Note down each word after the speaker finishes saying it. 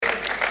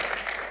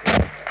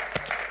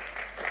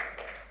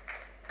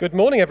Good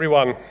morning,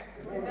 everyone.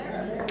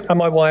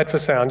 Am I wired for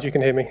sound? You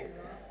can hear me?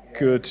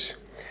 Good.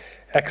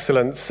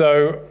 Excellent.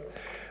 So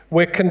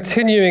we're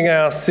continuing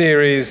our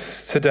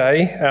series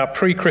today, our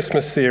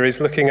pre-Christmas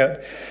series, looking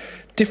at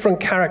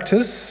different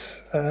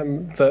characters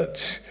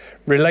that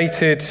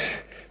related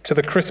to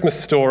the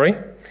Christmas story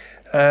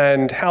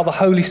and how the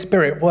Holy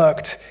Spirit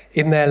worked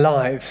in their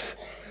lives.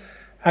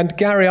 And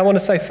Gary, I want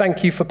to say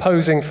thank you for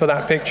posing for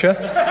that picture.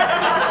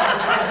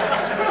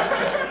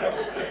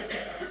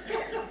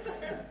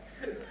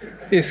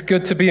 It's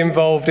good to be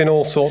involved in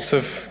all sorts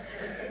of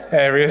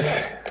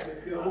areas.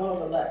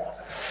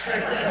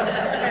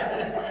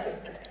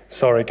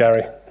 Sorry,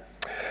 Gary.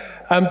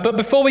 But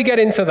before we get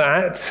into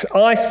that,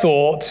 I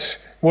thought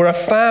we're a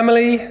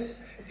family,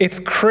 it's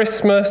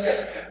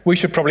Christmas, we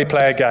should probably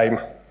play a game.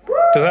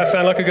 Does that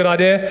sound like a good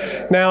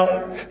idea?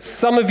 Now,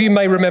 some of you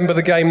may remember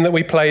the game that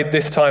we played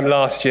this time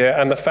last year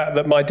and the fact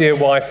that my dear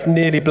wife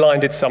nearly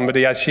blinded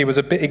somebody as she was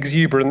a bit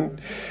exuberant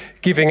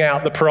giving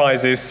out the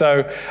prizes.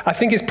 So I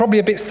think it's probably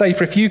a bit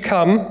safer if you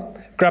come,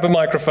 grab a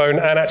microphone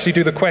and actually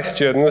do the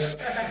questions,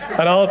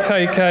 and I'll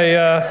take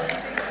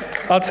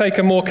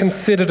a more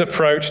considered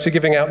approach to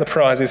giving out the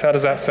prizes. How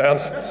does that sound?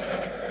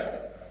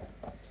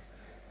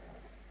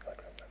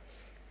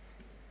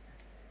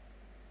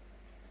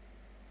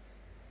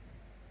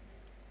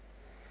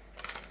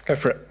 Go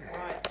for it.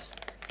 Right.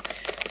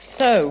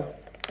 So,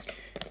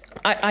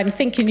 I'm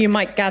thinking you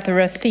might gather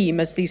a theme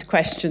as these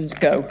questions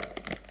go.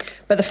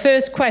 But the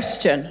first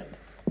question,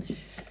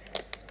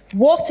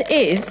 what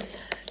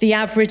is the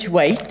average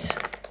wait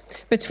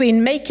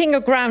between making a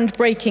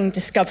groundbreaking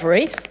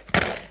discovery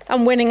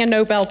and winning a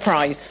Nobel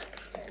Prize?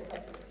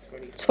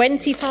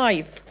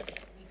 25.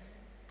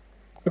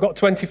 We've got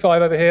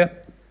 25 over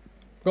here.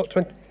 We've got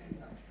 20.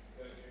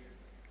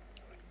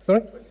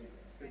 Sorry?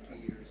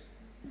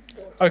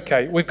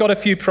 Okay, we've got a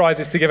few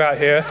prizes to give out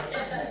here.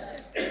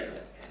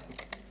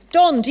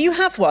 Don, do you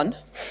have one?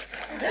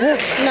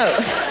 No.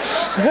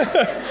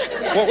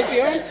 What was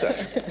the answer?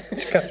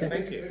 Catherine.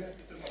 Thank you.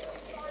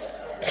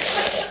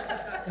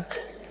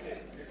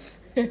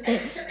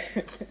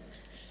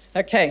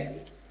 Okay.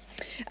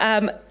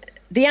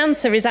 The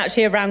answer is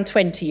actually around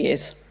 20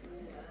 years.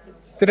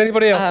 Did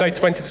anybody else say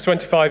 20 to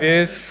 25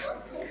 years?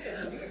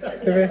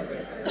 10.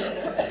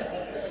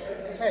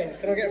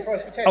 Can I get a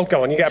prize for 10? Oh,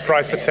 go on, you get a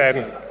prize for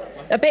 10.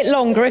 A bit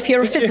longer if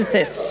you're a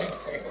physicist.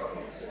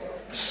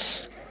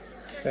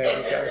 There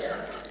we go.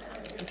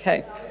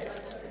 Okay.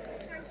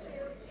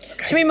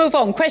 Shall we move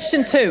on?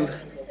 Question 2.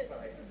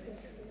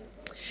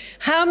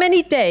 How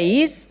many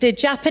days did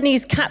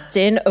Japanese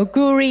captain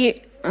Yukichi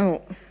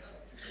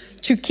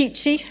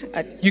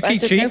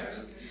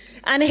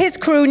and his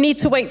crew need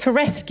to wait for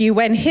rescue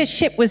when his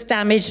ship was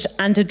damaged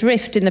and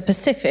adrift in the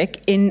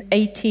Pacific in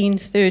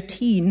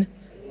 1813?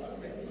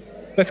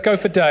 Let's go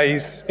for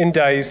days, in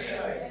days.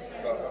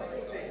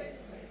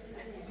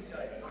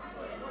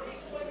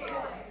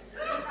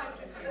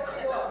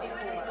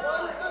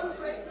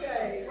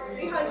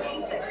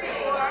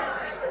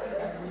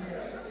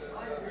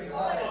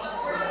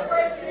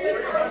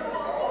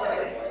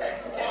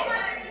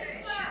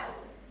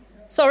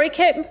 Sorry,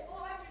 Kim?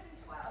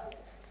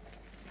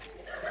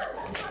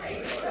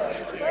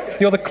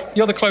 You're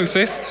the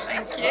closest.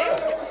 Thank you.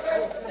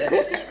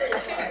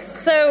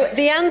 So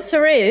the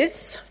answer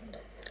is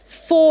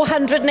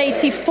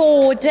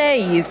 484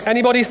 days.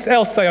 Anybody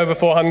else say over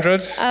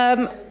 400? You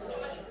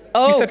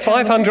said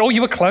 500. Oh,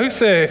 you were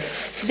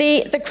closest.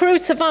 The crew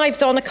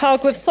survived on a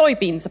cargo of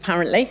soybeans,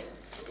 apparently.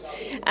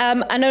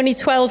 And only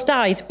 12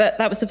 died, but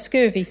that was of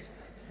scurvy.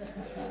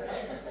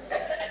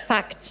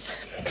 Facts.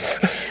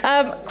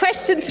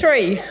 Question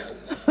 3.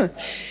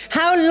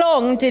 How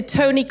long did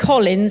Tony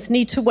Collins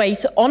need to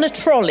wait on a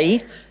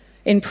trolley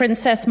in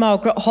Princess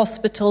Margaret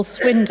Hospital,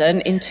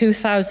 Swindon, in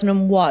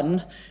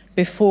 2001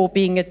 before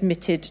being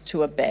admitted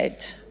to a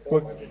bed?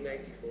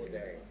 484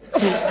 days.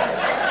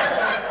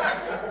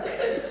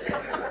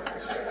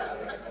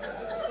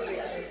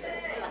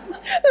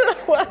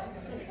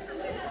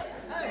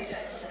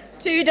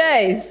 2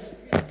 days.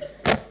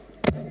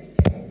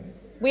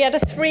 We had a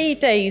 3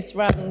 days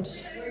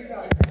round.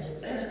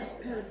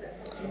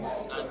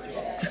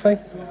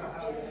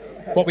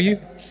 What were you?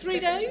 3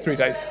 days? 3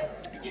 days.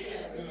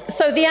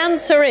 So the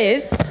answer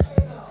is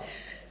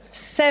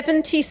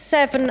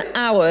 77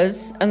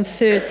 hours and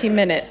 30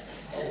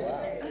 minutes.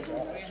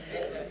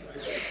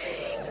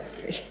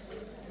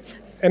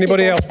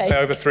 Anybody else say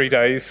over 3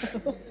 days?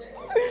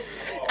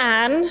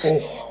 Anne?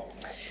 Oh.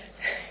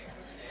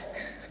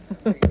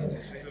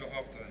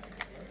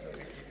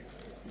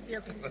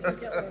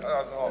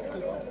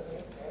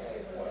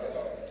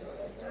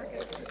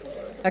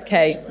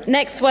 Okay,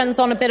 next one's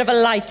on a bit of a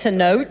lighter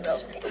note.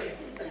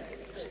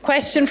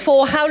 Question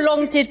 4, how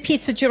long did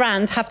Peter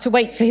Durand have to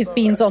wait for his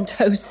beans on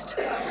toast?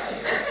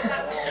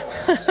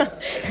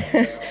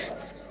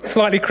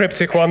 Slightly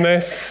cryptic one,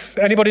 this.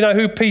 Anybody know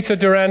who Peter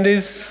Durand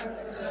is?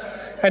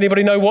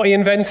 Anybody know what he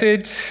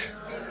invented?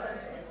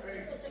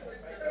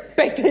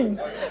 Baked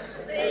beans.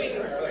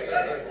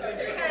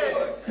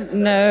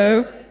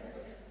 No.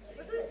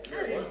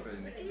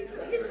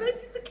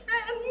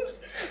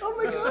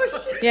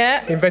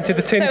 Yeah. He invented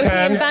the tin so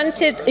can.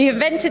 He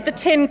invented the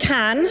tin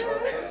can,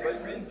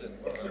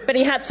 but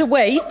he had to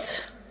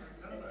wait.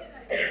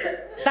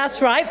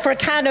 That's right, for a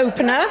can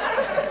opener.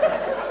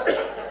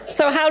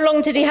 So how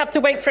long did he have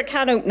to wait for a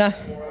can opener?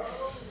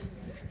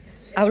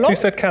 How long? Who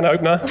said can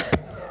opener?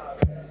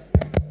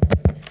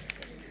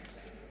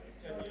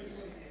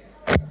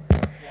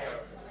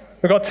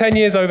 We've got 10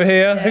 years over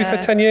here. Who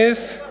said 10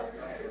 years?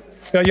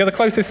 Yeah, you're the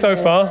closest so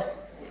far.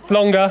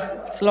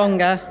 Longer. It's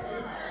longer.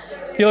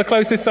 You're the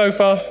closest so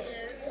far.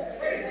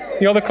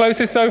 You're the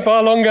closest so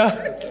far. Longer.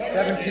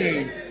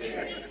 17.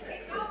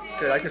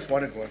 Good, I just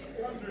wanted one.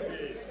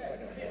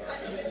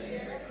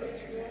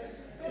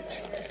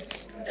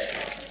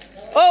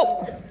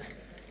 Oh!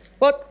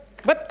 What?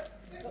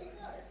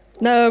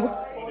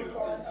 No.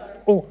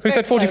 Oh, who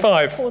said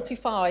 45?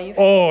 45.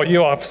 Oh,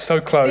 you are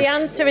so close. The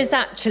answer is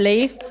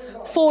actually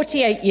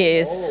 48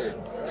 years.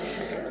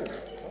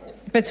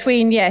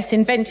 Between, yes,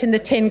 inventing the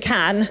tin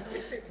can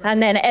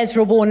and then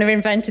Ezra Warner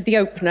invented the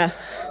opener.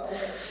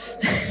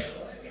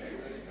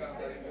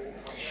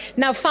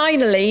 Now,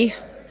 finally,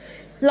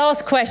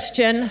 last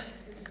question.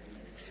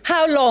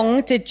 How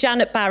long did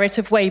Janet Barrett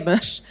of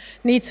Weymouth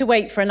need to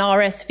wait for an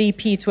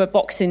RSVP to a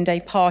Boxing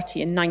Day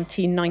party in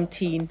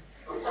 1919?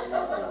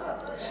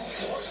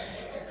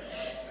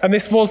 And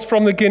this was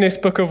from the Guinness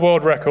Book of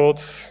World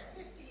Records.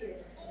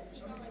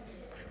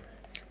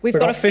 We've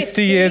got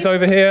 50 years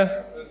over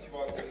here.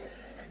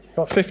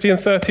 Got 50 and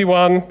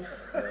 31.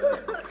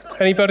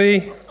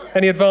 Anybody?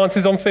 Any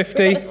advances on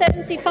 50? We've got a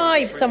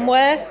 75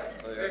 somewhere.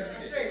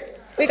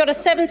 We got a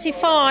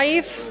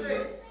 75.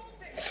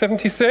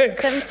 76.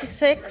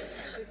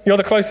 76. You're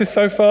the closest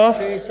so far.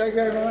 Thank you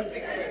very much.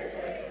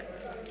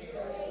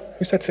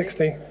 Who said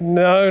 60?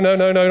 No,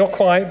 not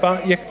quite,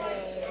 but you.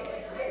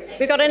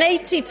 We got an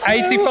 82.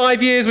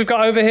 85 years we've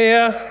got over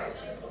here.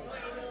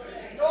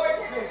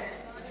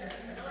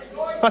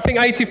 I think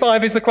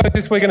 85 is the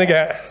closest we're going to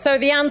get. So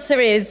the answer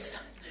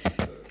is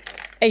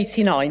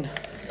 89.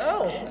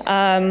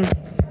 Oh.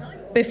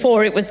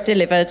 Before it was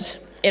delivered,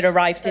 it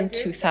arrived in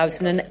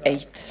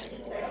 2008.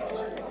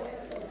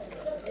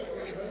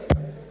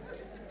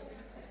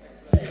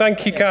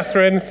 Thank you,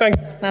 Catherine.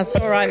 That's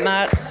all right,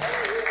 Matt.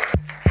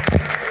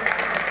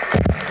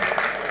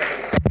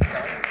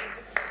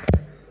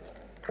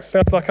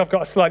 Sounds like I've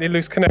got a slightly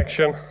loose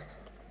connection.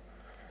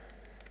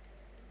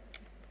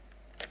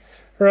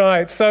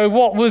 Right, so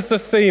what was the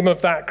theme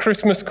of that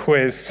Christmas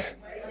quiz?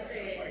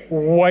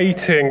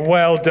 Waiting.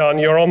 Well done,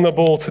 you're on the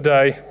ball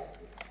today.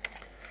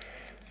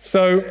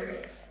 So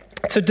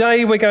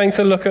today we're going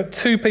to look at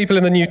two people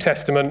in the New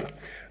Testament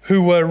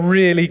who were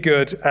really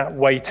good at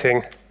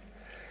waiting.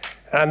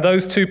 And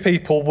those two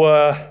people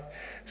were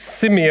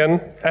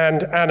Simeon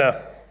and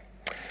Anna.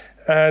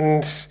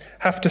 And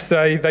have to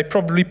say, they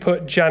probably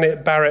put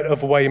Janet Barrett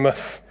of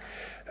Weymouth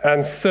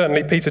and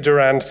certainly Peter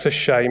Durand to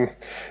shame.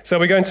 So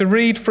we're going to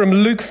read from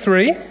Luke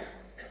 3.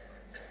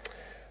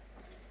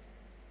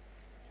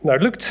 No,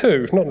 Luke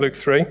 2, not Luke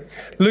 3.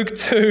 Luke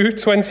 2,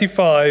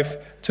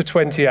 25 to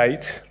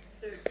 28.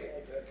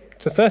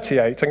 To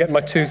 38. I'm getting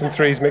my 2s and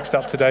 3s mixed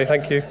up today,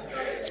 thank you.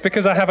 It's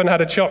because I haven't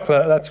had a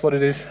chocolate, that's what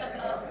it is.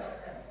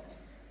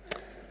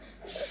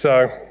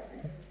 So,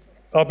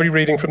 I'll be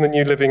reading from the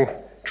New Living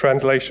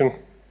Translation.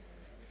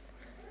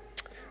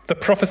 The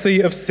prophecy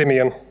of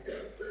Simeon.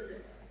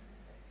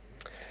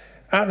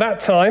 At that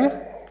time,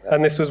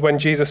 and this was when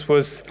Jesus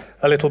was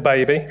a little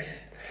baby,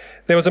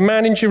 there was a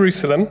man in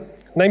Jerusalem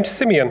named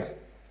Simeon.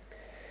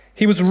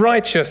 He was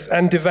righteous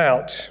and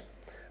devout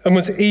and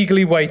was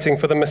eagerly waiting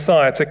for the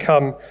Messiah to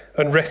come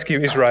and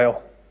rescue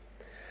Israel.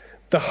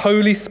 The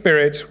Holy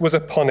Spirit was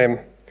upon him.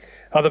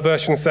 Other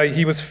versions say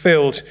he was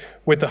filled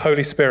with the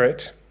Holy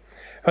Spirit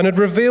and had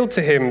revealed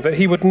to him that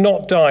he would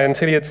not die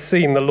until he had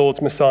seen the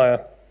Lord's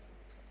Messiah.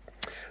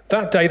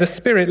 That day the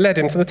Spirit led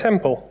him to the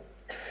temple.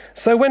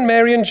 So when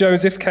Mary and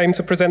Joseph came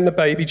to present the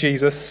baby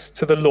Jesus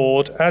to the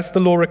Lord, as the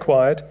law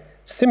required,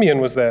 Simeon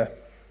was there.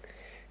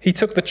 He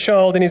took the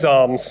child in his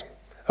arms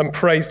and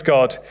praised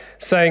God,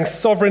 saying,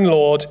 "Sovereign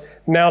Lord,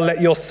 now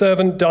let your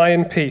servant die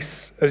in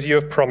peace, as you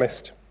have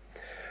promised.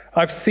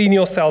 I've seen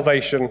your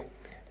salvation,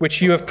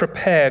 which you have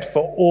prepared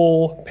for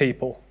all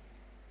people.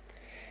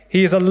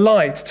 He is a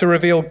light to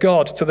reveal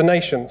God to the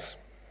nations,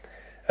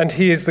 and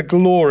he is the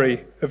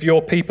glory of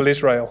your people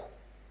Israel."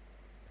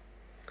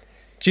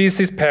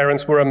 Jesus'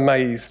 parents were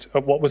amazed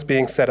at what was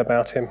being said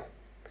about him.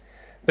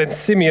 Then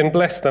Simeon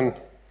blessed them,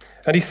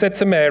 and he said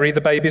to Mary,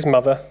 the baby's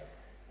mother,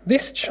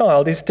 "This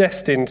child is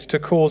destined to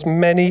cause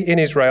many in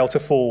Israel to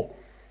fall,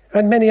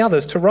 and many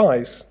others to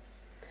rise.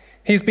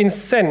 He's been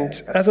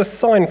sent as a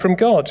sign from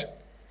God,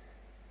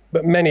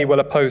 but many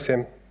will oppose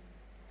him.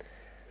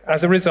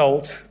 As a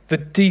result, the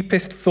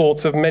deepest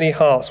thoughts of many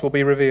hearts will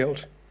be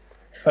revealed,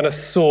 and a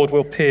sword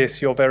will pierce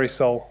your very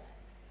soul."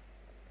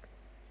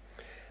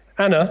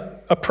 Anna,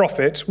 a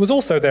prophet, was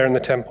also there in the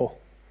temple.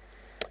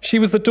 She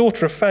was the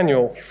daughter of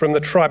Phanuel from the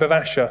tribe of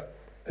Asher,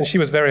 and she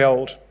was very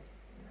old.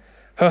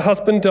 Her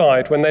husband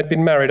died when they'd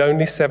been married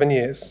only 7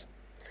 years.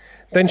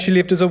 Then she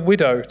lived as a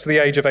widow to the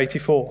age of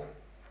 84.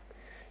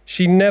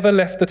 She never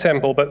left the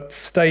temple but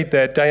stayed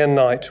there day and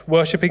night,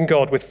 worshipping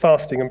God with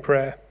fasting and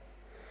prayer.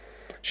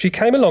 She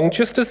came along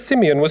just as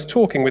Simeon was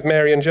talking with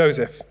Mary and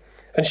Joseph,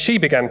 and she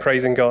began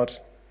praising God.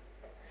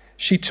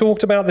 She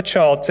talked about the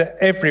child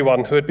to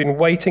everyone who had been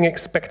waiting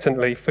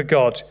expectantly for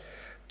God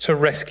to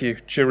rescue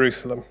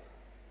Jerusalem.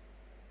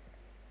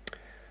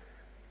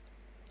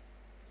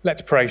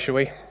 Let's pray, shall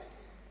we?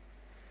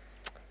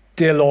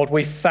 Dear Lord,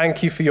 we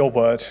thank you for your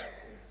word.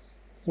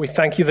 We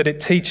thank you that it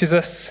teaches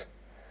us.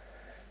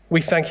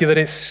 We thank you that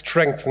it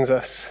strengthens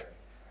us.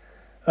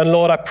 And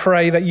Lord, I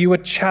pray that you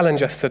would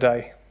challenge us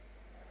today.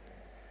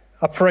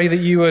 I pray that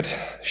you would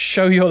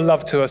show your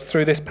love to us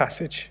through this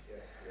passage.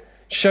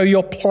 Show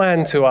your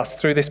plan to us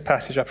through this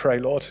passage, I pray,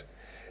 Lord,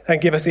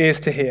 and give us ears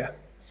to hear.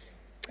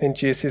 In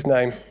Jesus'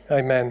 name,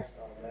 amen.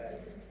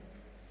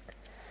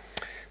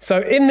 So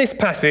in this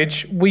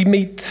passage, we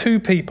meet two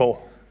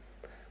people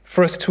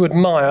for us to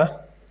admire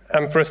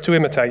and for us to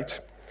imitate.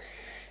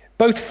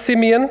 Both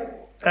Simeon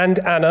and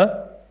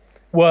Anna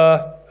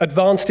were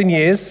advanced in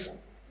years,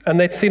 and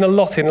they'd seen a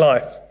lot in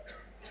life.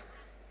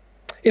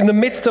 In the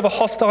midst of a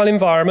hostile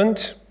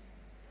environment,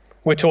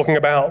 we're talking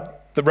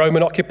about the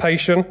Roman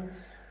occupation,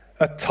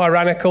 a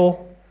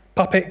tyrannical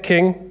puppet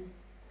king.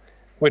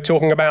 We're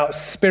talking about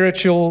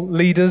spiritual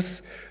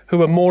leaders who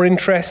were more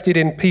interested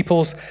in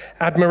people's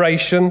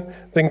admiration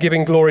than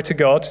giving glory to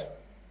God.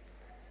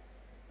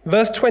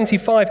 Verse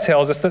 25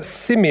 tells us that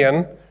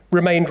Simeon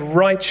remained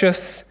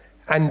righteous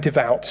and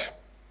devout.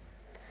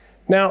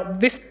 Now,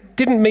 this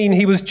didn't mean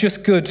he was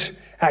just good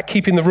at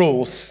keeping the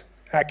rules,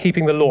 at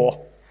keeping the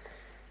law.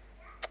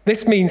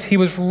 This means he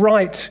was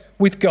right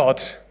with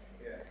God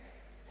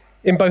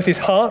in both his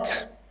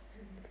heart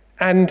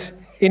and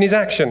in his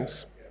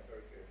actions.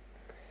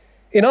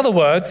 In other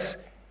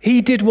words,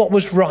 he did what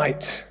was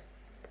right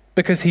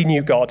because he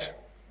knew God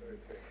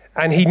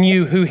and he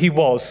knew who he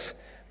was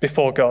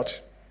before God.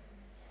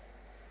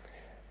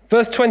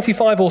 Verse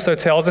 25 also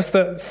tells us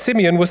that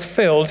Simeon was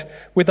filled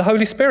with the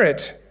Holy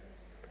Spirit.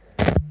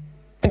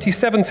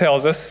 27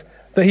 tells us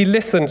that he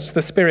listened to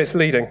the Spirit's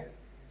leading.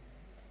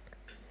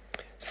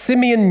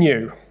 Simeon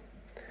knew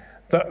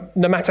that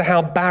no matter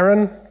how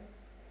barren,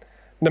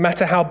 no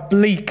matter how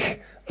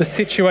bleak the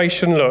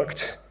situation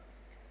looked,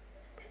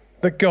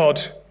 that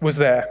God was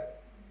there.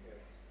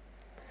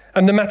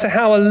 And no matter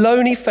how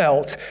alone he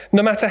felt,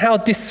 no matter how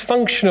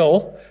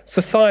dysfunctional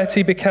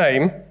society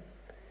became,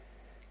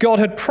 God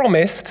had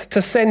promised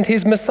to send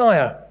his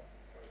Messiah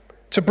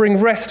to bring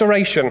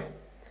restoration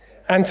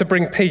and to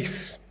bring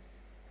peace.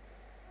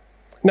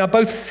 Now,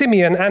 both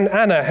Simeon and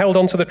Anna held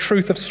on to the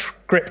truth of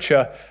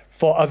Scripture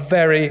for a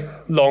very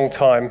long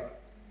time.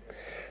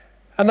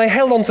 And they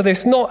held on to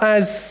this not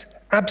as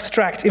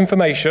abstract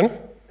information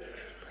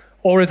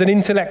or as an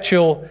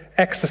intellectual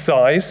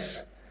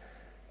exercise,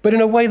 but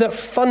in a way that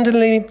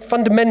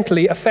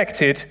fundamentally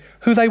affected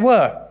who they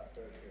were,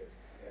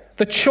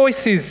 the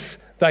choices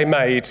they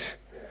made,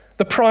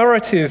 the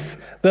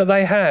priorities that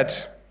they had.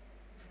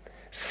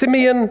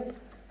 Simeon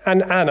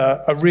and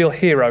Anna are real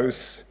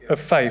heroes of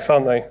faith,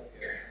 aren't they?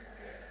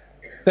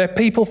 They're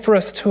people for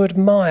us to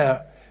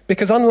admire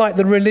because unlike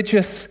the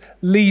religious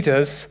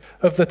leaders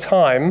of the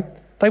time,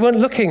 they weren't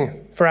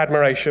looking for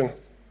admiration.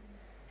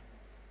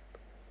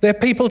 They're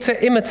people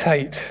to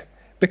imitate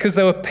because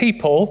they were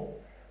people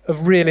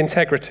of real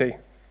integrity.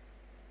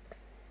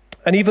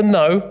 And even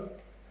though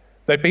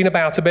they'd been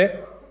about a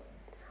bit,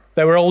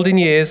 they were old in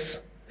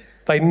years,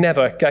 they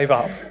never gave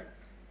up.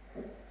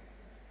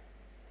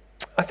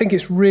 I think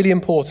it's really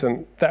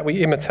important that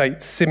we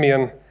imitate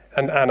Simeon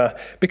and Anna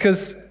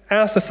because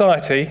our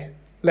society,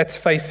 let's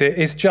face it,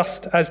 is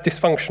just as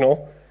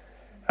dysfunctional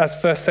as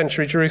first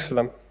century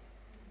Jerusalem.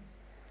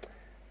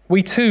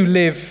 We too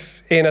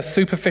live in a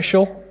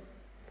superficial,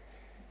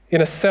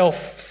 in a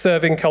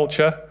self-serving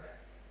culture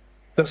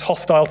that's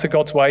hostile to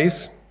God's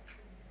ways,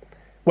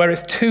 where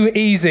it's too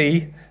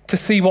easy to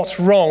see what's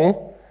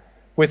wrong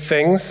with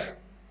things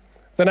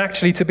than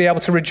actually to be able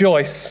to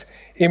rejoice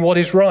in what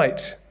is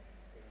right.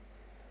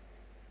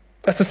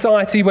 A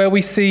society where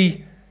we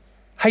see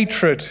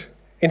hatred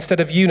instead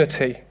of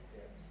unity,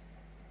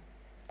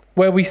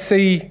 where we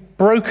see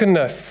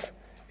brokenness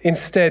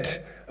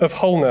instead of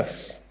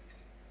wholeness,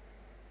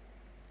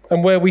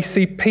 and where we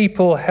see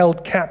people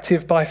held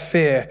captive by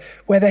fear,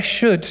 where there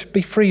should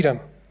be freedom.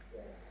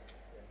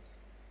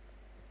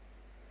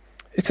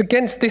 It's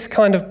against this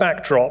kind of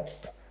backdrop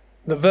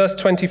that verse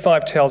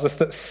 25 tells us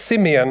that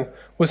Simeon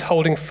was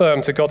holding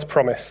firm to God's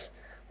promise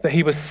that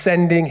he was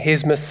sending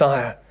his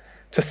Messiah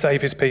to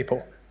save his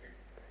people.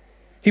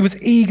 He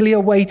was eagerly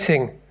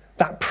awaiting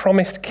that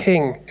promised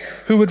king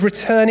who would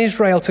return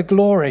Israel to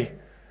glory,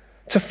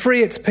 to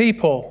free its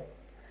people,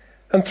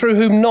 and through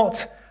whom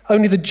not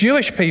only the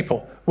Jewish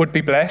people would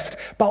be blessed,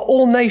 but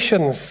all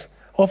nations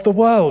of the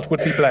world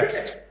would be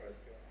blessed.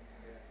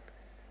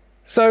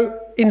 So,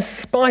 in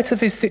spite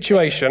of his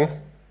situation,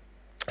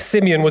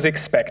 Simeon was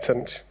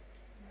expectant.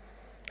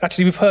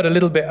 Actually, we've heard a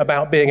little bit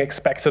about being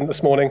expectant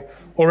this morning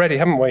already,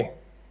 haven't we?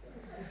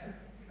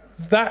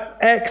 That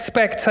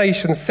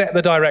expectation set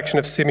the direction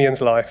of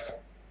Simeon's life.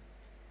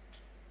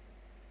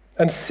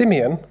 And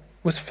Simeon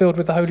was filled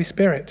with the Holy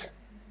Spirit.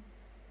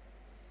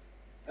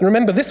 And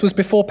remember, this was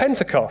before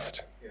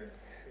Pentecost.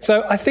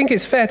 So I think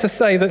it's fair to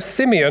say that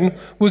Simeon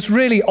was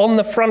really on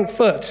the front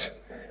foot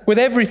with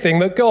everything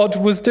that God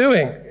was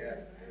doing.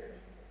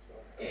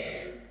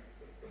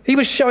 He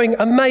was showing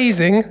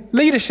amazing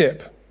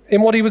leadership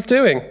in what he was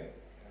doing.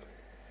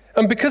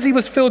 And because he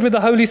was filled with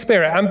the Holy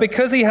Spirit and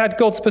because he had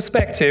God's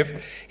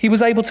perspective, he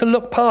was able to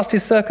look past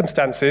his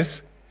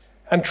circumstances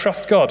and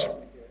trust God.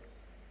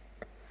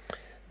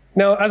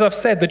 Now, as I've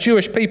said, the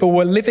Jewish people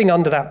were living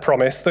under that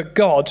promise that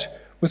God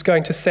was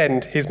going to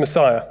send his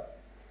Messiah,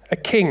 a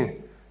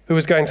king who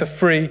was going to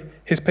free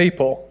his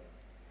people.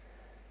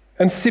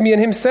 And Simeon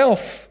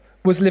himself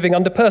was living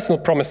under personal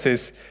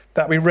promises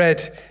that we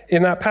read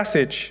in that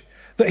passage,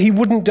 that he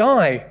wouldn't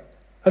die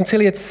until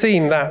he had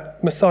seen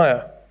that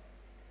Messiah.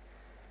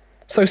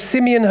 So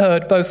Simeon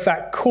heard both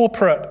that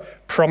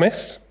corporate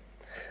promise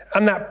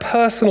and that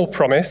personal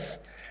promise,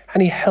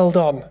 and he held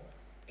on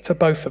to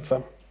both of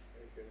them.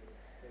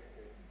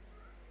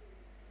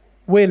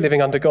 We're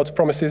living under God's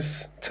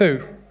promises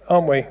too,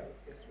 aren't we?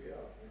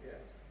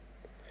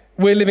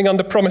 We're living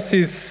under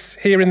promises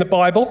here in the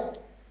Bible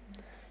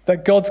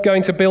that God's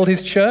going to build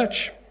his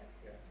church,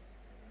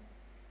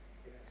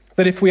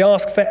 that if we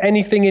ask for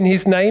anything in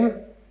his name,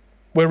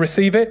 we'll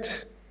receive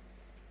it,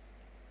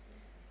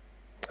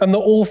 and that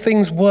all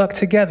things work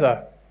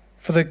together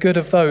for the good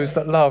of those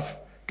that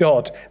love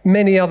God.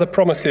 Many other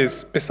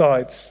promises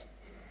besides.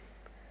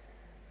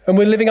 And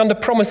we're living under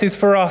promises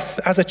for us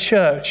as a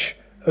church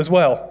as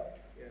well.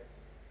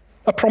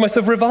 A promise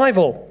of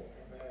revival.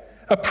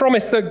 A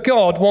promise that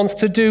God wants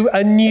to do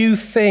a new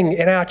thing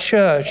in our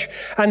church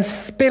and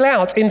spill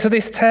out into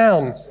this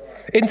town,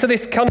 into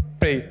this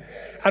country,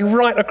 and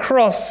right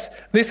across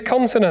this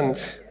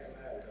continent.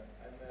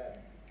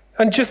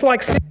 And just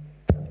like let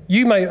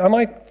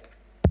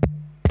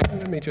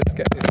me just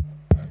get this,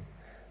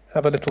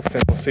 have a little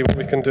fill, see what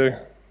we can do.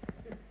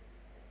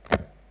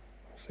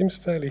 Seems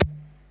fairly,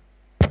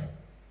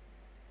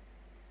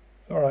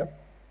 all right.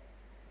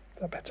 Is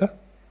that better?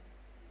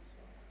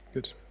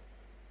 Good.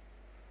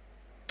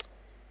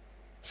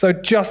 So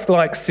just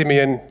like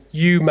Simeon,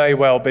 you may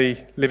well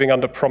be living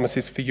under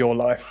promises for your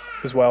life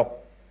as well.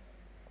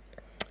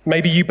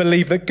 Maybe you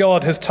believe that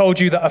God has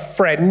told you that a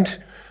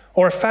friend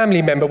or a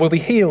family member will be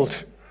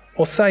healed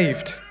or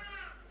saved,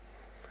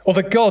 or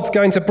that God's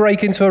going to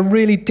break into a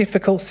really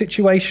difficult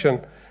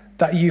situation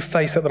that you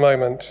face at the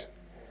moment.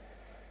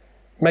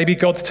 Maybe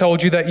God's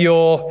told you that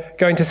you're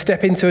going to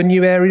step into a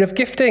new area of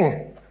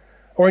gifting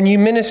or a new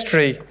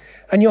ministry,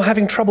 and you're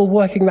having trouble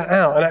working that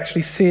out and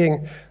actually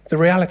seeing the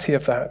reality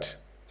of that.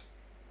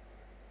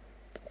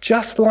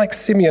 Just like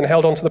Simeon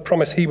held on to the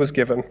promise he was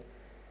given,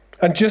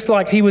 and just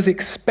like he was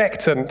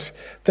expectant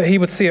that he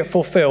would see it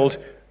fulfilled,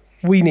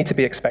 we need to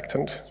be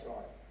expectant.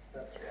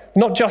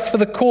 Not just for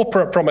the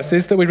corporate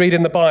promises that we read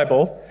in the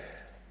Bible,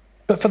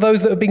 but for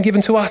those that have been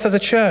given to us as a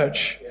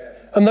church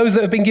and those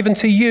that have been given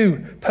to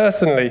you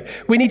personally.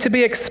 We need to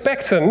be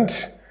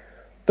expectant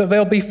that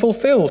they'll be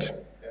fulfilled.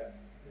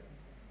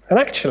 And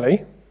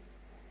actually,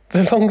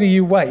 the longer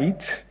you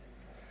wait,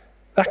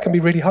 that can be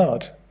really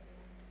hard.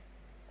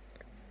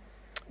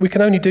 We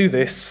can only do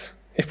this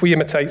if we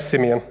imitate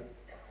Simeon.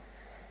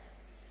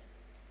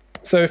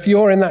 So if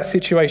you're in that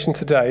situation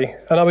today,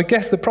 and I would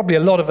guess that probably a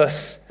lot of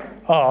us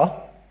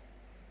are,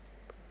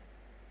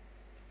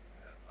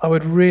 I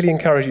would really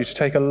encourage you to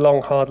take a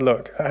long, hard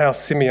look at how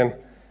Simeon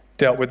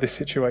dealt with this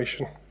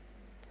situation.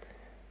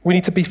 We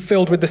need to be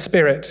filled with the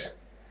Spirit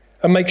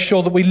and make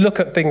sure that we look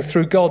at things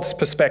through God's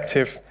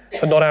perspective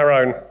and not our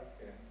own.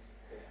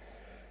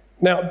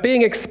 Now,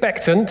 being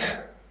expectant,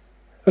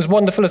 as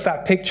wonderful as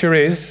that picture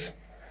is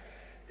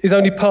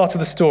only part of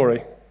the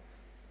story.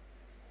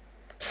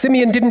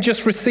 Simeon didn't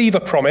just receive a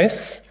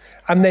promise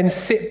and then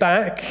sit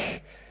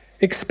back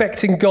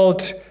expecting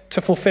God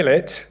to fulfill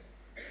it.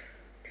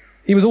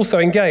 He was also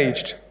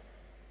engaged.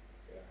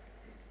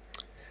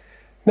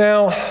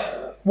 Now,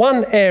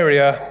 one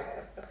area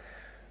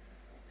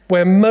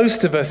where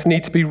most of us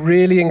need to be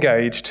really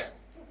engaged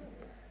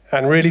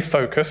and really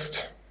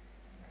focused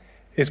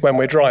is when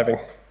we're driving.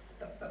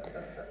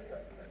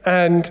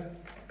 And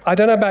I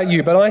don't know about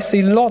you, but I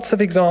see lots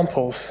of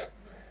examples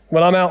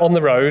when I'm out on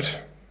the road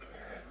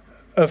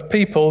of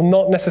people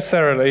not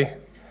necessarily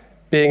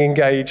being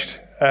engaged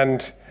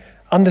and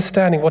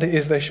understanding what it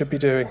is they should be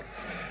doing.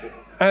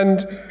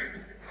 And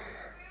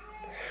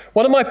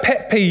one of my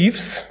pet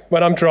peeves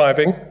when I'm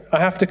driving, I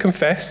have to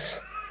confess,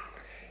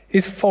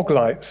 is fog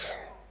lights.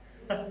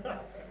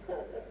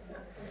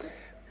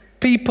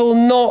 People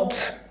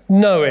not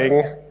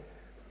knowing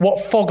what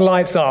fog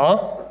lights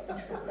are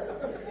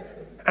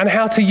and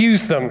how to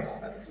use them.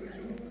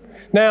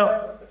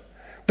 Now,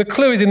 the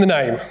clue is in the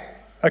name,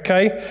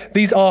 okay?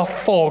 These are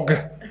fog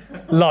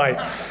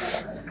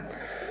lights.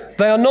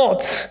 They are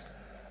not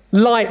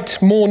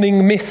light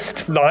morning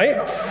mist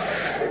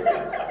lights.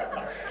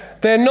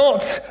 They're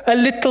not a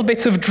little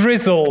bit of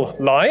drizzle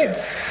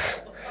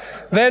lights.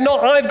 They're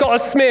not, I've got a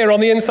smear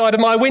on the inside of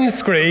my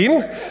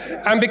windscreen,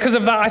 and because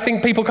of that I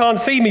think people can't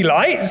see me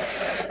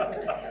lights.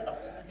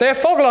 They're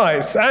fog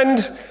lights. And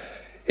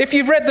if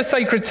you've read the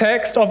sacred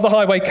text of the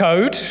Highway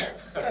Code,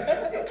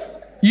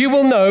 you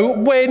will know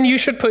when you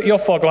should put your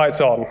fog lights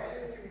on.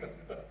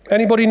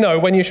 Anybody know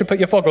when you should put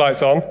your fog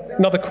lights on?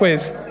 Another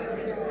quiz.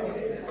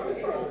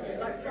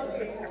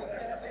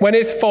 When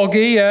it's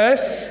foggy,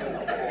 yes.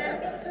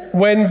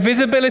 When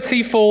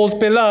visibility falls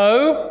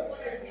below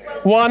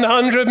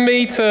 100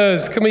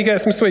 metres. Can we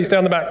get some sweets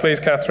down the back, please,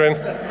 Catherine?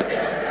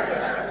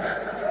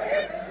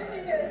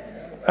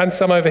 And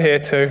some over here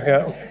too,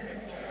 yeah.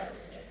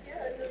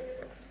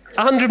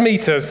 100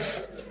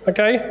 metres,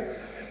 okay?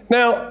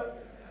 Now,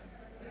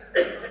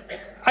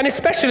 and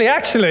especially,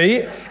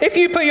 actually, if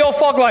you put your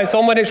fog lights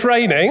on when it's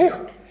raining,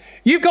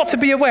 you've got to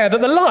be aware that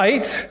the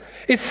light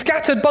is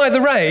scattered by the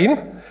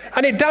rain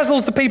and it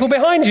dazzles the people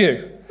behind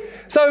you.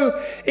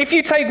 So if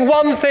you take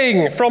one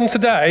thing from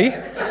today,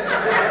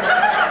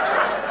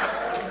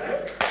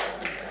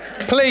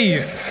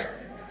 please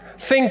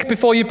think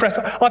before you press.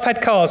 I've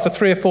had cars for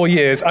 3 or 4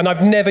 years and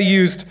I've never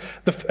used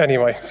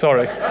anyway,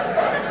 sorry.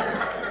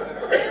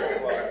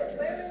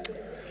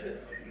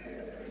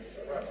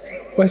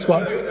 Where's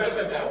what?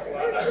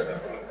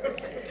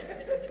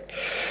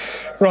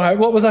 Right,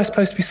 what was I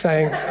supposed to be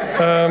saying?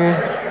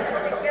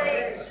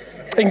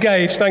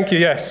 Engage, thank you,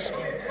 yes.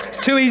 It's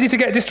too easy to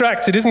get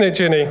distracted, isn't it,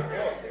 Ginny?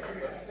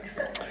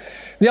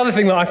 The other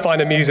thing that I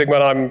find amusing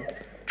when I'm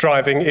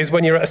driving is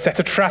when you're at a set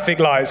of traffic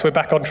lights. We're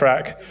back on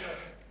track.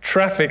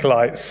 Traffic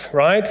lights,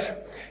 right?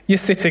 You're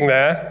sitting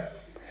there,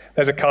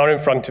 there's a car in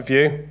front of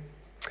you,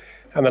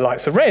 and the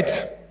lights are red.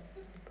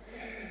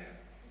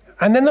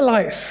 And then the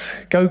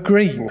lights go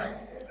green,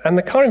 and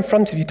the car in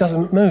front of you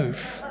doesn't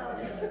move.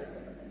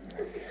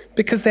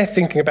 Because they're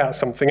thinking about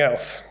something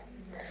else.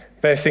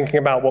 They're thinking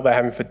about what they're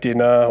having for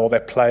dinner, or they're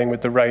playing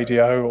with the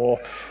radio, or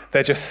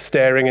they're just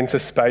staring into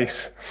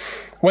space.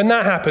 When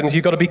that happens,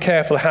 you've got to be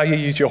careful how you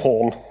use your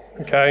horn,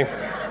 okay?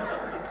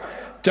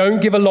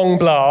 Don't give a long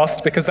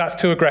blast, because that's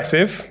too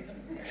aggressive.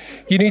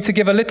 You need to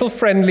give a little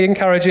friendly,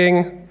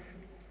 encouraging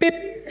beep,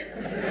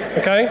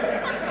 okay?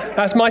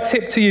 That's my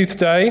tip to you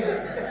today.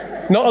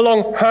 Not a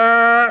long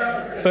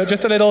ha, but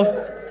just a little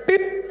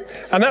beep.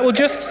 And that will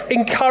just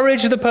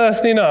encourage the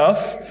person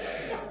enough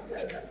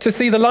to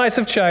see the lights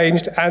have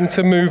changed and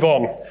to move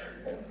on.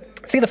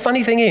 See, the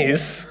funny thing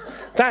is,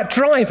 that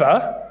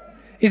driver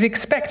is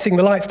expecting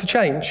the lights to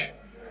change.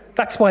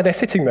 That's why they're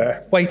sitting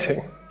there,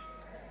 waiting.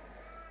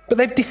 But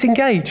they've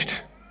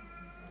disengaged.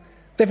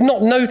 They've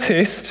not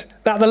noticed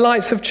that the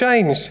lights have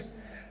changed.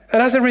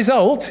 And as a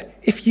result,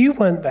 if you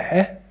weren't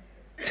there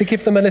to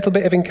give them a little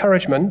bit of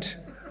encouragement,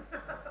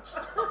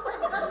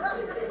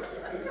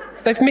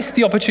 they've missed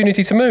the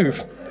opportunity to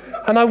move.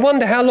 And I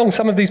wonder how long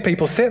some of these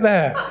people sit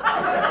there.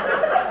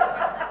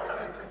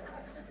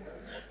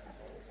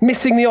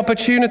 Missing the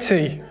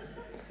opportunity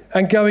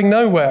and going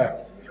nowhere.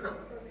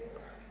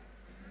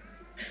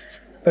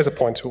 There's a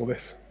point to all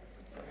this.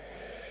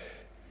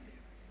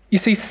 You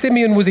see,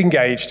 Simeon was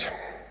engaged,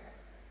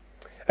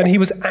 and he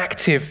was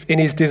active in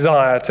his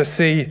desire to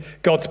see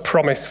God's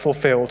promise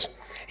fulfilled.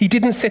 He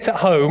didn't sit at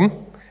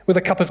home with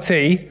a cup of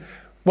tea,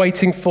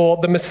 waiting for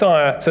the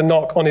Messiah to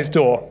knock on his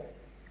door.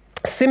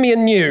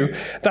 Simeon knew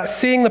that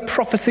seeing the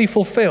prophecy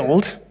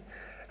fulfilled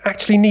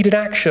actually needed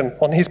action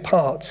on his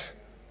part.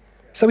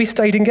 So he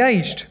stayed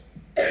engaged.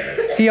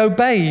 He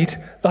obeyed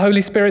the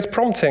Holy Spirit's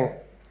prompting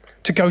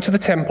to go to the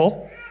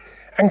temple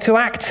and to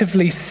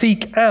actively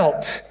seek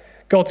out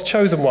God's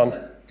chosen one.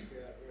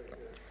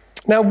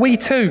 Now we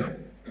too,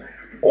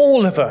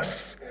 all of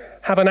us,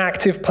 have an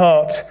active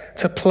part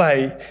to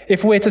play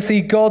if we're to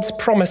see God's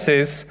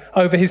promises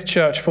over his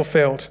church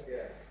fulfilled.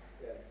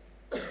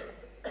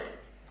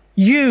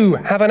 You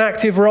have an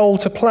active role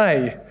to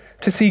play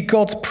to see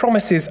God's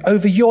promises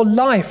over your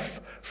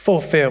life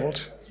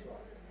fulfilled.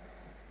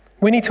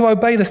 We need to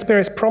obey the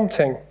Spirit's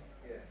prompting.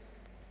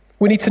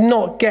 We need to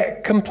not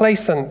get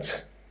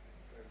complacent.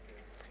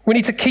 We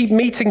need to keep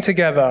meeting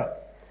together.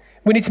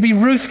 We need to be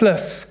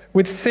ruthless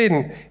with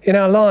sin in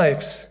our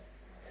lives.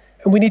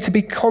 And we need to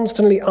be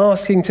constantly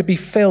asking to be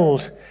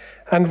filled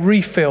and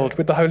refilled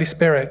with the Holy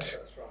Spirit.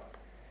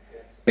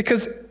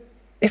 Because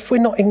if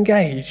we're not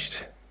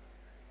engaged,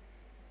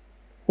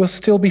 we'll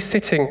still be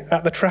sitting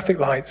at the traffic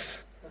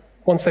lights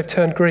once they've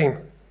turned green.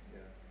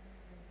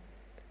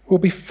 We'll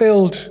be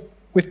filled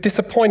with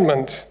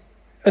disappointment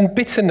and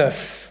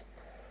bitterness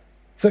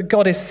that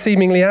God is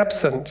seemingly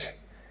absent,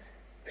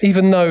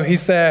 even though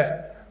he's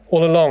there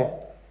all along.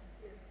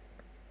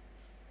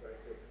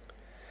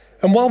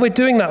 And while we're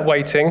doing that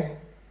waiting,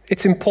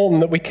 it's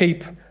important that we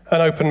keep an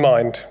open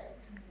mind.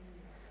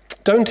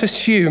 Don't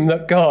assume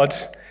that God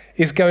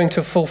is going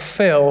to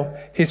fulfill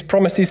his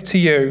promises to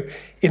you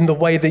in the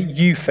way that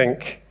you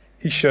think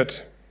he should.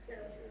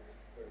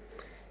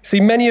 See,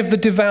 many of the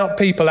devout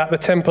people at the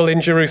temple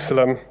in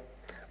Jerusalem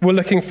were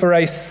looking for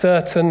a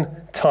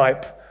certain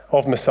type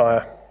of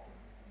Messiah.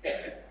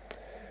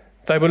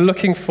 They were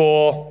looking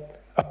for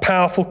a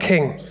powerful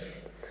king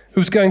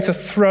who's going to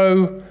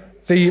throw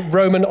the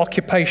Roman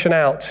occupation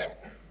out,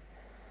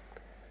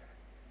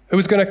 who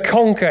was going to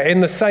conquer in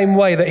the same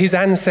way that his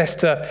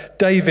ancestor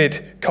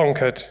David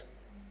conquered.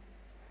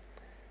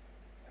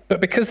 But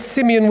because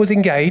Simeon was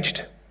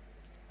engaged,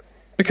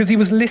 because he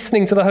was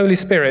listening to the Holy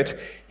Spirit,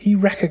 he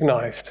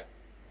recognized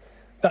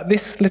that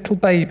this little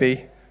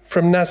baby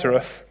from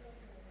Nazareth,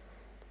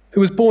 who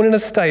was born in a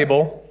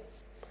stable,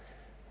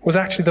 was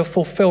actually the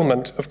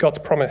fulfillment of God's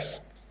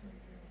promise.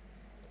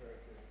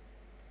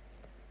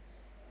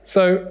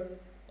 So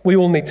we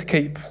all need to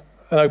keep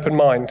an open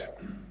mind.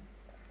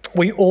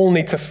 We all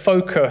need to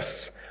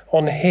focus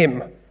on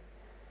him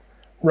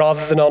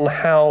rather than on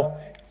how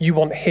you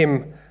want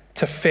him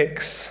to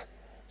fix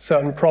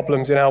certain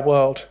problems in our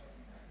world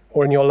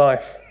or in your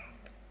life.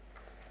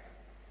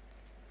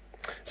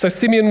 So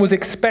Simeon was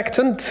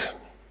expectant,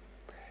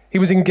 he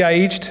was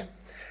engaged,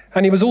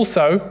 and he was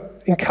also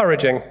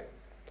encouraging.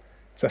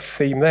 There's a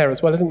theme there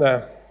as well, isn't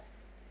there?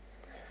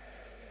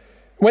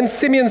 When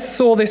Simeon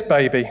saw this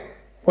baby,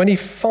 when he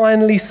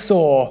finally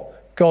saw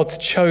God's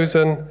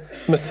chosen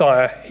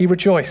Messiah, he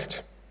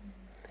rejoiced.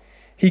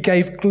 He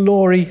gave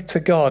glory to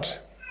God.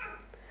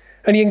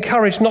 And he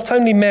encouraged not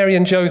only Mary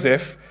and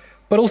Joseph,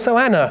 but also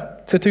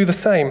Anna to do the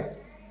same.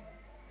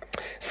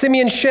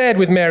 Simeon shared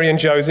with Mary and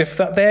Joseph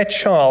that their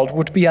child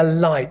would be a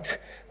light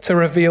to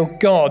reveal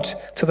God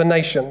to the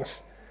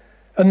nations,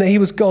 and that he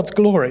was God's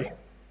glory.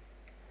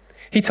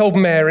 He told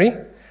Mary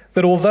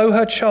that although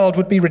her child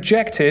would be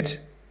rejected,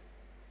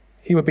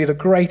 he would be the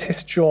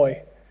greatest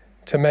joy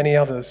to many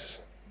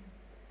others.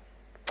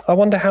 I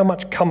wonder how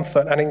much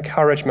comfort and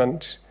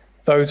encouragement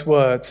those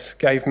words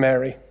gave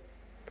Mary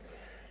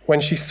when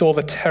she saw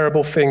the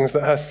terrible things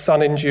that her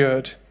son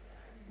endured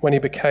when he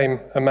became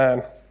a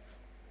man.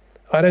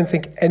 I don't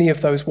think any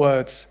of those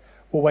words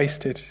were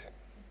wasted.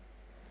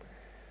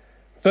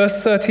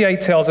 Verse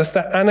 38 tells us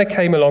that Anna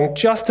came along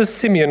just as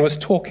Simeon was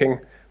talking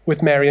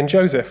with Mary and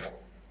Joseph.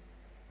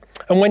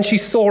 And when she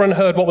saw and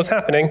heard what was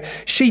happening,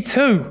 she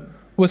too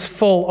was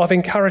full of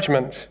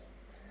encouragement,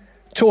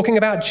 talking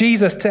about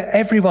Jesus to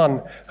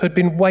everyone who had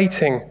been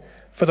waiting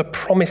for the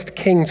promised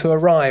king to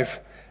arrive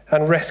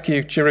and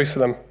rescue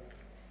Jerusalem.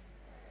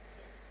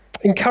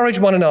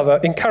 Encouraging one another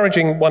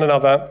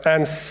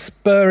and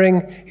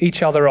spurring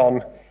each other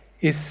on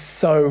is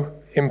so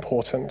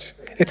important.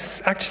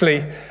 It's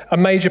actually a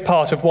major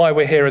part of why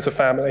we're here as a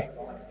family.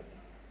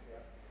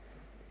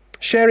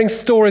 Sharing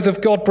stories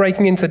of God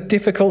breaking into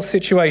difficult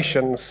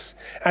situations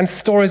and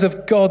stories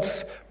of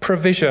God's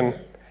provision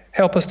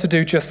help us to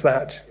do just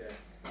that.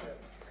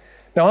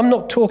 Now, I'm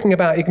not talking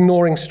about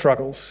ignoring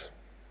struggles.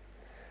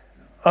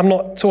 I'm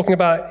not talking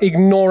about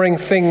ignoring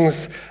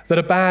things that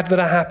are bad that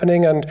are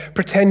happening and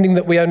pretending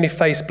that we only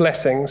face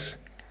blessings.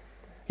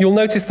 You'll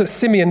notice that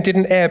Simeon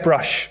didn't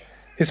airbrush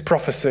his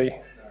prophecy.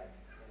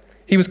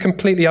 He was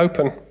completely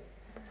open,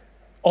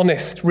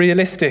 honest,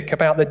 realistic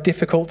about the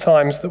difficult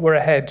times that were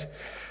ahead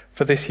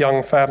for this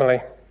young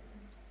family.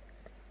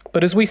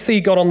 But as we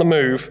see God on the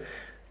move,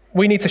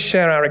 we need to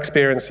share our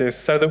experiences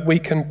so that we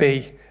can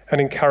be an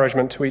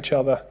encouragement to each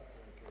other.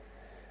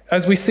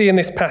 As we see in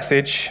this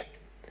passage,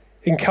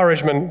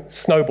 encouragement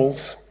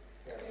snowballs.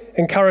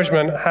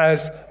 Encouragement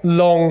has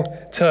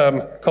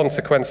long-term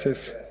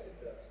consequences.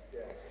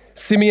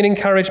 Simeon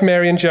encouraged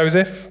Mary and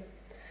Joseph.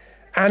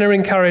 Anna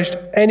encouraged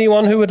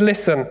anyone who would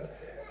listen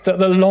that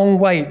the long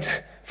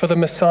wait for the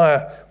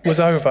Messiah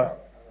was over.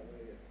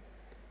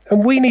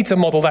 And we need to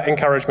model that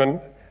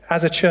encouragement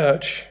as a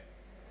church.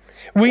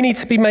 We need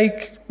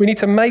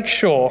to make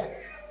sure,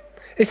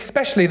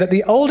 especially that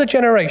the older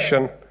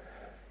generation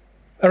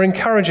are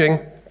encouraging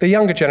the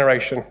younger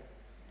generation,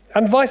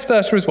 and vice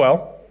versa as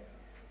well.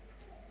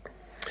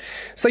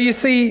 So you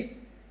see,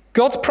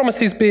 God's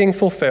promises being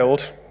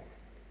fulfilled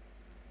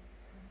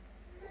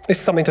is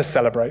something to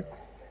celebrate.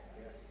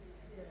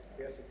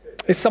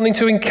 It's something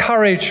to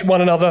encourage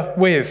one another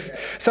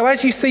with. So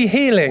as you see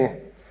healing,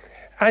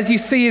 as you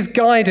see his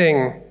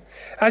guiding,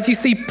 as you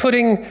see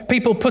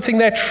people putting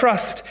their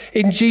trust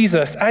in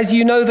Jesus, as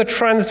you know the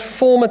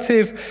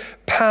transformative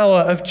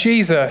power of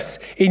Jesus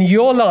in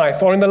your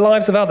life or in the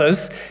lives of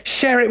others,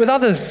 share it with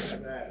others.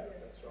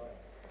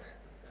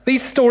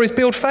 These stories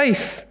build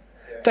faith.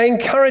 They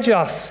encourage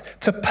us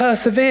to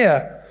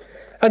persevere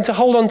and to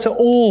hold on to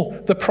all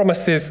the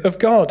promises of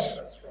God.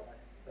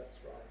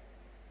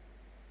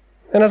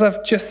 And as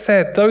I've just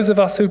said, those of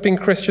us who've been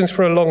Christians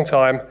for a long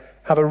time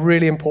have a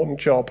really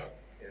important job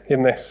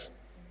in this.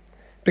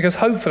 Because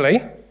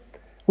hopefully,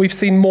 we've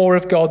seen more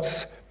of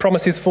God's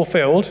promises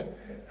fulfilled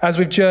as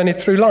we've journeyed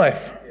through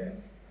life.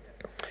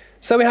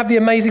 So we have the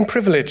amazing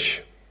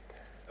privilege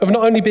of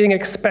not only being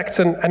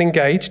expectant and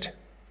engaged,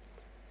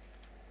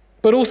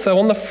 but also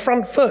on the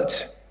front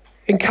foot,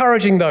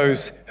 encouraging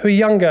those who are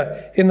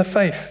younger in the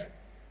faith.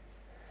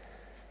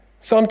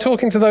 So I'm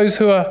talking to those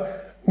who are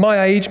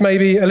my age,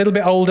 maybe a little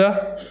bit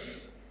older,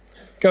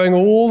 going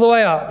all the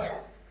way up.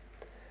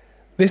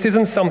 This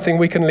isn't something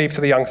we can leave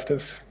to the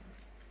youngsters.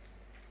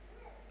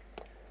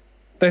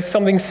 There's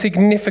something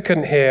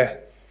significant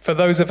here for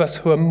those of us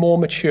who are more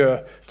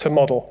mature to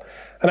model.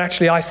 And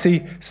actually, I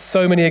see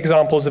so many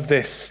examples of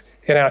this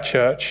in our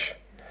church.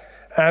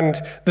 And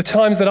the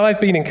times that I've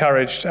been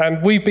encouraged,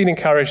 and we've been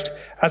encouraged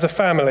as a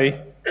family,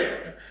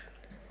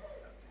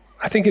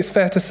 I think it's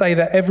fair to say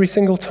that every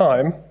single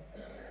time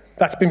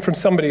that's been from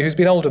somebody who's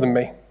been older than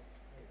me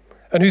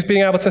and who's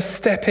being able to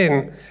step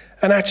in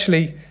and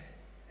actually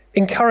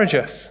encourage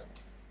us.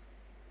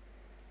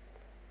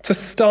 To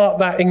start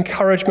that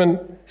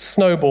encouragement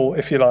snowball,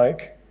 if you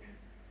like.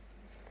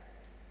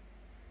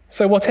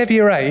 So whatever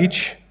your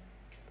age,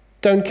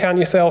 don't count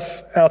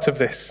yourself out of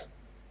this.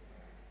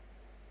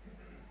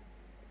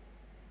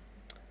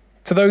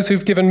 To those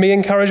who've given me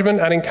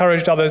encouragement and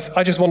encouraged others,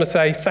 I just want to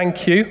say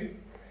thank you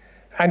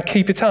and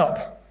keep it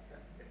up.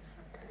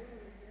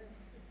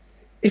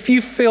 If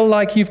you feel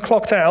like you've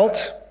clocked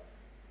out,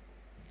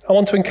 I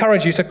want to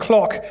encourage you to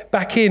clock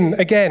back in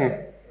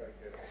again.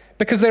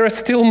 Because there are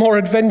still more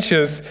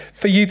adventures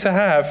for you to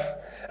have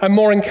and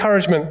more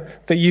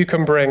encouragement that you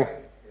can bring.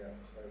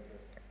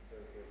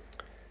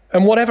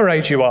 And whatever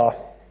age you are,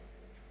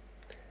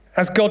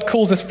 as God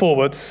calls us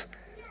forwards,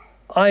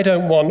 I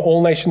don't want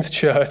All Nations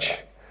Church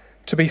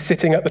to be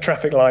sitting at the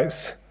traffic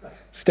lights,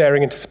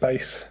 staring into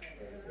space.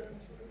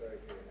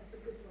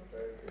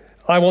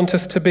 I want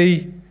us to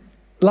be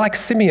like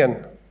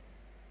Simeon,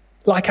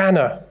 like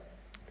Anna.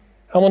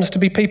 I want us to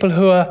be people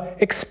who are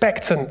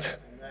expectant,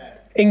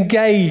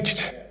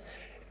 engaged,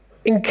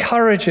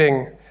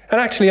 encouraging, and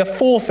actually a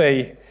fourth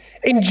E,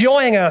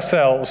 enjoying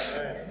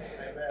ourselves.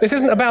 This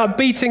isn't about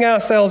beating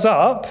ourselves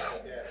up.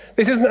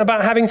 This isn't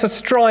about having to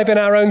strive in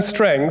our own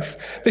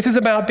strength. This is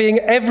about being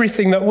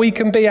everything that we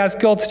can be as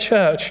God's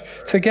church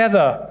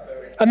together.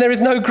 And there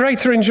is no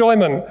greater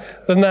enjoyment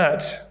than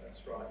that.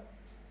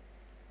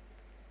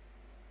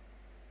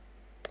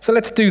 So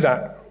let's do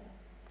that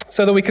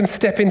so that we can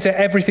step into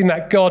everything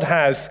that God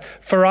has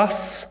for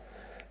us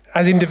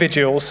as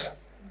individuals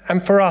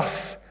and for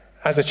us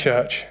as a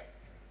church.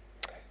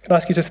 Can I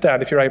ask you to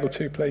stand if you're able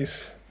to,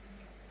 please?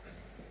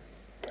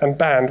 And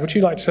band, would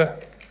you like to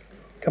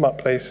come up,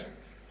 please?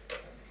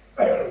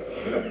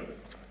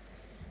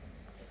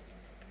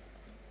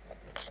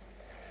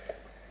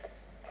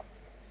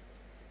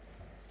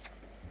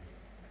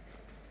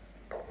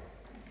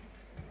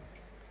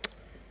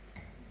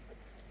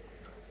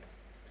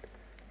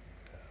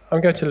 I'm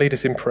going to lead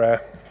us in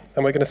prayer,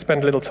 and we're going to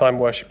spend a little time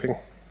worshipping.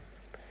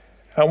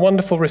 Our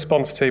wonderful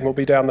response team will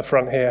be down the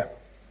front here.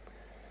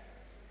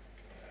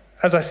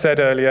 As I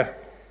said earlier,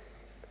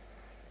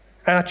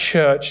 our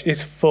church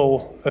is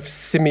full of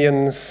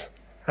Simeons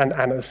and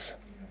Annas.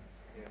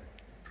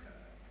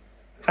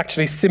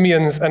 Actually,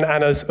 Simeons and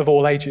Annas of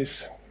all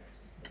ages.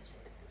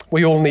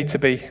 We all need to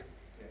be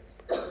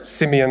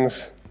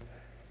Simeons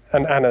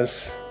and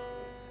Annas.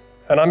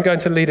 And I'm going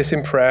to lead us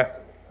in prayer,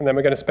 and then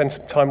we're going to spend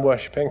some time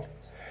worshipping.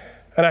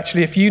 And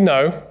actually, if you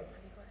know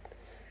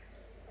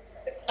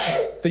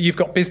that you've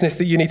got business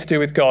that you need to do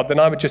with God, then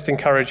I would just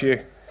encourage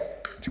you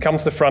to come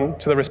to the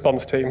front, to the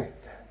response team.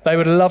 They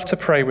would love to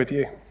pray with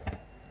you.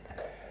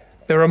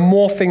 There are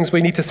more things we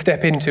need to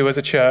step into as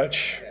a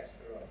church.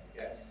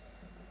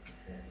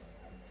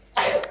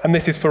 And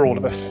this is for all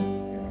of us.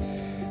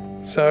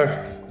 So,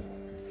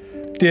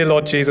 dear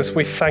Lord Jesus,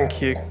 we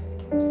thank you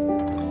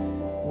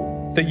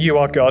that you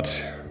are God.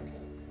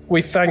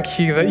 We thank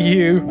you that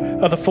you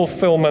are the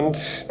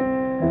fulfillment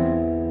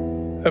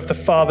of the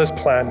Father's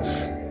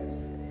plans.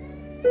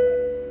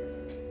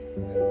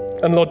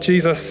 And Lord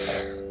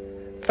Jesus,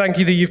 thank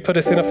you that you've put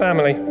us in a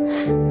family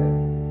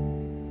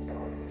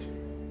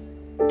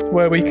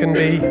where we can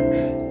be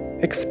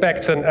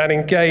expectant and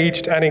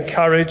engaged and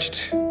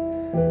encouraged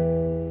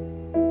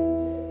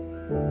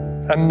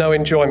and know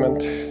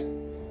enjoyment.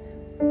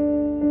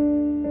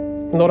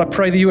 Lord, I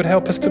pray that you would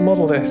help us to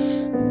model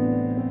this.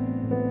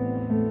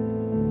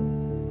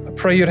 I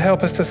pray you'd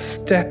help us to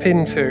step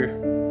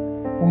into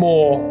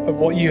more of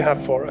what you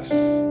have for us.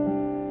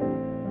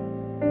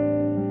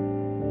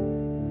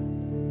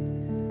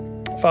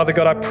 Father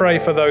God, I pray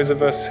for those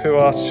of us who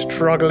are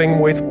struggling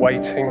with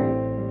waiting.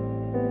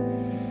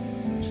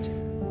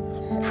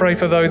 Pray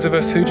for those of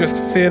us who just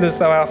feel as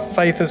though our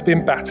faith has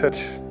been battered.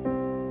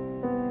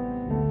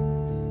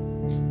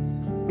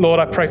 Lord,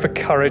 I pray for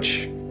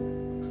courage.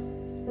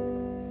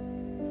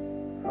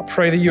 I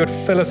pray that you would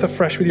fill us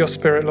afresh with your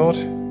Spirit, Lord.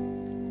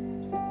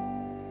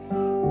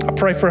 I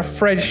pray for a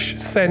fresh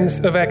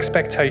sense of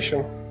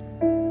expectation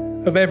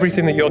of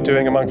everything that you're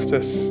doing amongst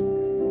us.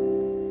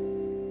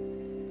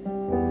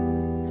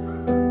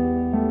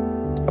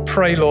 I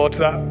pray, Lord,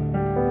 that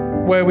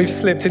where we've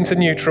slipped into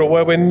neutral,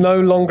 where we're no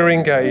longer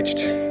engaged,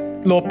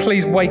 Lord,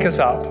 please wake us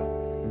up.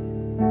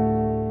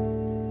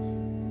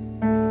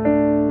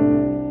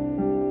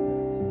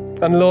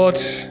 And Lord,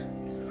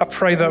 I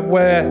pray that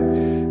where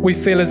we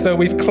feel as though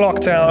we've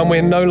clocked out and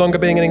we're no longer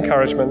being an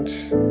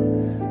encouragement,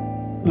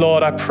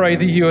 Lord, I pray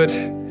that you would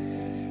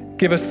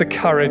give us the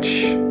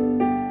courage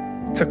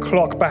to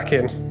clock back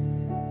in.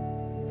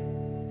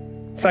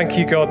 Thank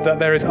you, God, that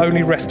there is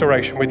only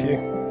restoration with you.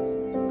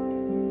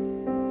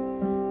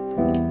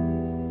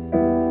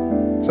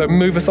 So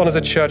move us on as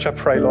a church, I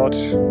pray, Lord.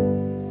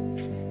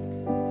 In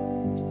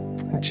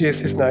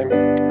Jesus' name,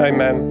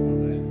 amen.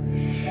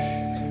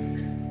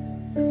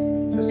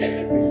 Just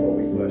before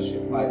we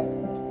worship,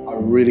 I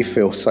really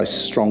feel so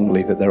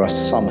strongly that there are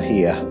some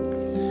here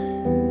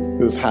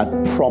who've had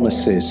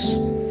promises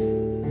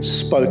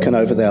spoken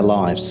over their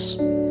lives,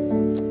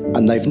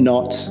 and they've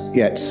not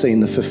yet seen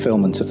the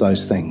fulfillment of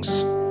those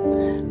things.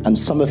 And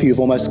some of you have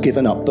almost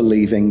given up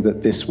believing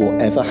that this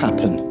will ever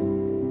happen.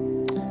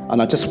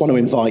 And I just want to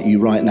invite you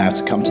right now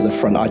to come to the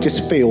front. I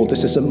just feel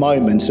this is a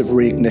moment of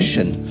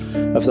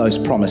reignition of those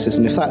promises.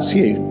 And if that's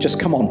you, just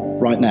come on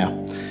right now.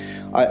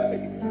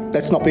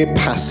 Let's not be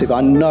passive.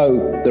 I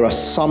know there are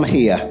some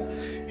here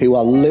who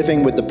are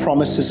living with the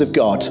promises of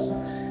God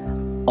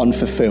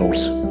unfulfilled.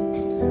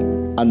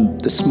 And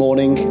this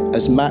morning,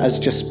 as Matt has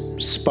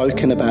just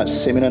spoken about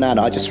Simon and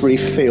Anna, I just really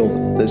feel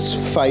that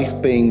there's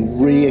faith being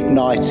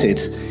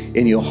reignited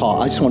in your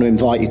heart. I just want to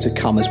invite you to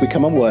come as we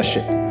come and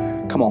worship.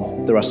 Come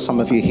on, there are some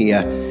of you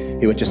here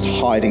who are just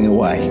hiding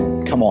away.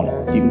 Come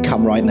on, you can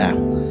come right now.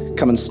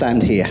 Come and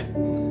stand here.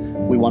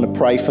 We want to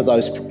pray for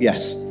those.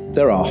 Yes,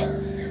 there are.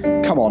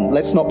 Come on,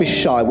 let's not be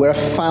shy. We're a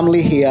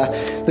family here.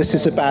 This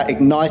is about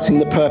igniting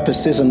the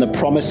purposes and the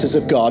promises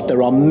of God.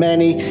 There are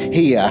many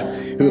here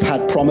who've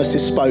had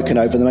promises spoken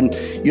over them, and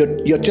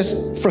you're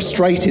just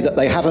frustrated that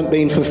they haven't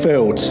been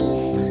fulfilled.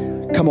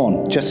 Come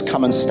on, just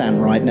come and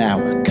stand right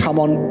now. Come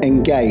on,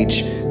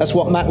 engage. That's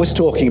what Matt was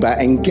talking about,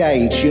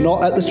 engage. You're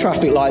not at the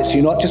traffic lights.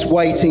 You're not just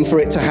waiting for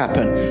it to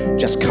happen.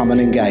 Just come and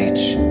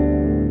engage.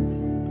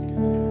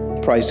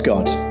 Praise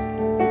God.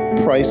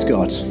 Praise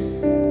God.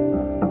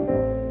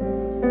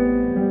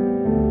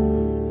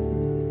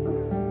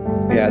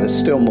 Yeah, there's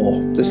still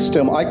more. There's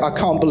still more. I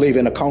can't believe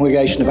in a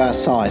congregation of our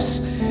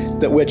size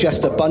that we're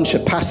just a bunch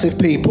of passive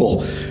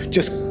people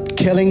just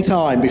killing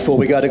time before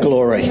we go to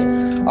glory.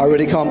 I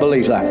really can't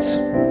believe that.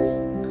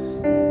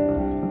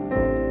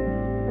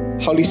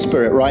 Holy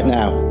Spirit, right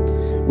now,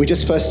 we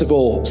just first of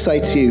all say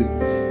to you,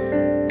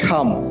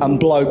 come and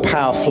blow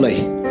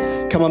powerfully.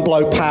 Come and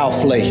blow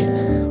powerfully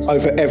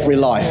over every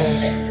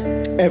life,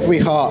 every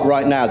heart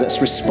right now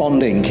that's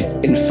responding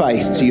in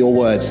faith to your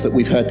words that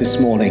we've heard this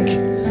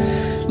morning.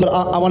 Lord,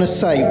 I want to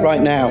say right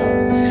now,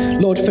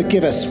 Lord,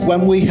 forgive us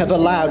when we have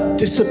allowed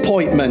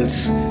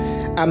disappointment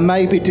and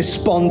maybe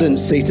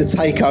despondency to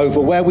take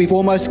over, where we've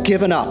almost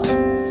given up.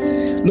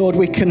 Lord,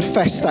 we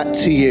confess that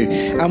to you,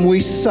 and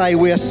we say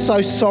we are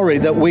so sorry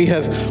that we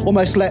have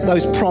almost let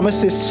those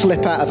promises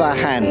slip out of our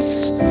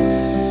hands.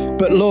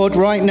 But Lord,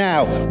 right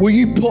now, will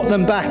you put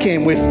them back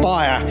in with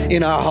fire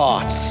in our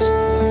hearts?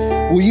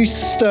 Will you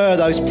stir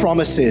those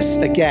promises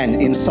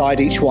again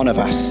inside each one of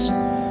us?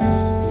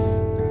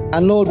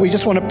 And Lord, we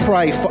just want to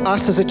pray for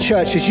us as a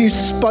church, as you've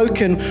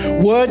spoken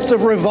words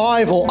of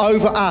revival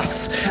over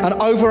us and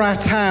over our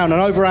town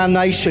and over our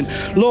nation.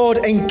 Lord,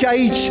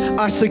 engage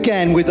us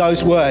again with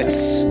those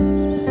words.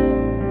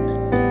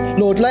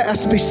 Lord, let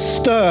us be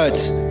stirred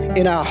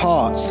in our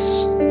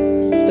hearts.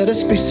 Let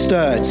us be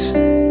stirred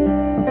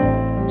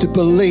to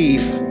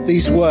believe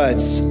these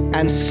words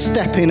and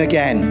step in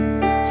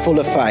again full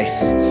of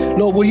faith.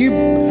 Lord, will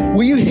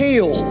you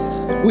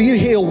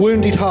heal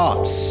wounded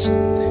hearts?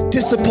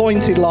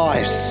 Disappointed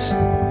lives.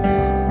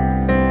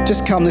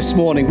 Just come this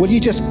morning. Will you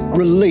just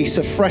release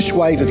a fresh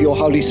wave of your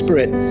Holy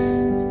Spirit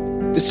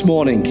this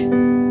morning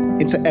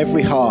into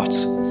every heart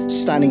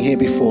standing here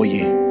before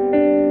you?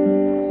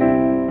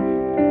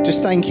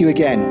 Just thank you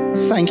again.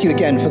 Thank you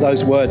again for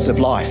those words of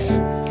life.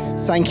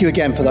 Thank you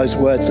again for those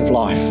words of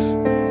life.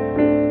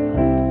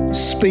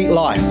 Speak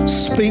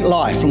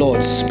life,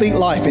 Lord. Speak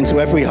life into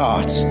every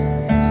heart.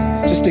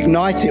 Just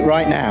ignite it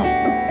right now.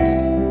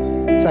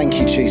 Thank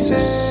you,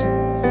 Jesus.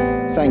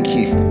 Thank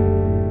you.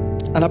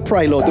 And I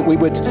pray, Lord, that we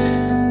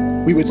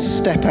would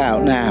step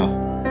out now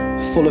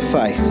full of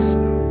faith,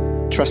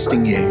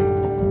 trusting you.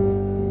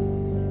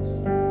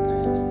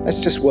 Let's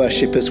just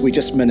worship as we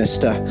just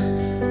minister.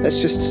 Let's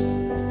just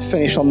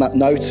finish on that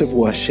note of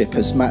worship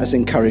as Matt has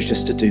encouraged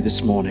us to do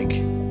this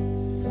morning.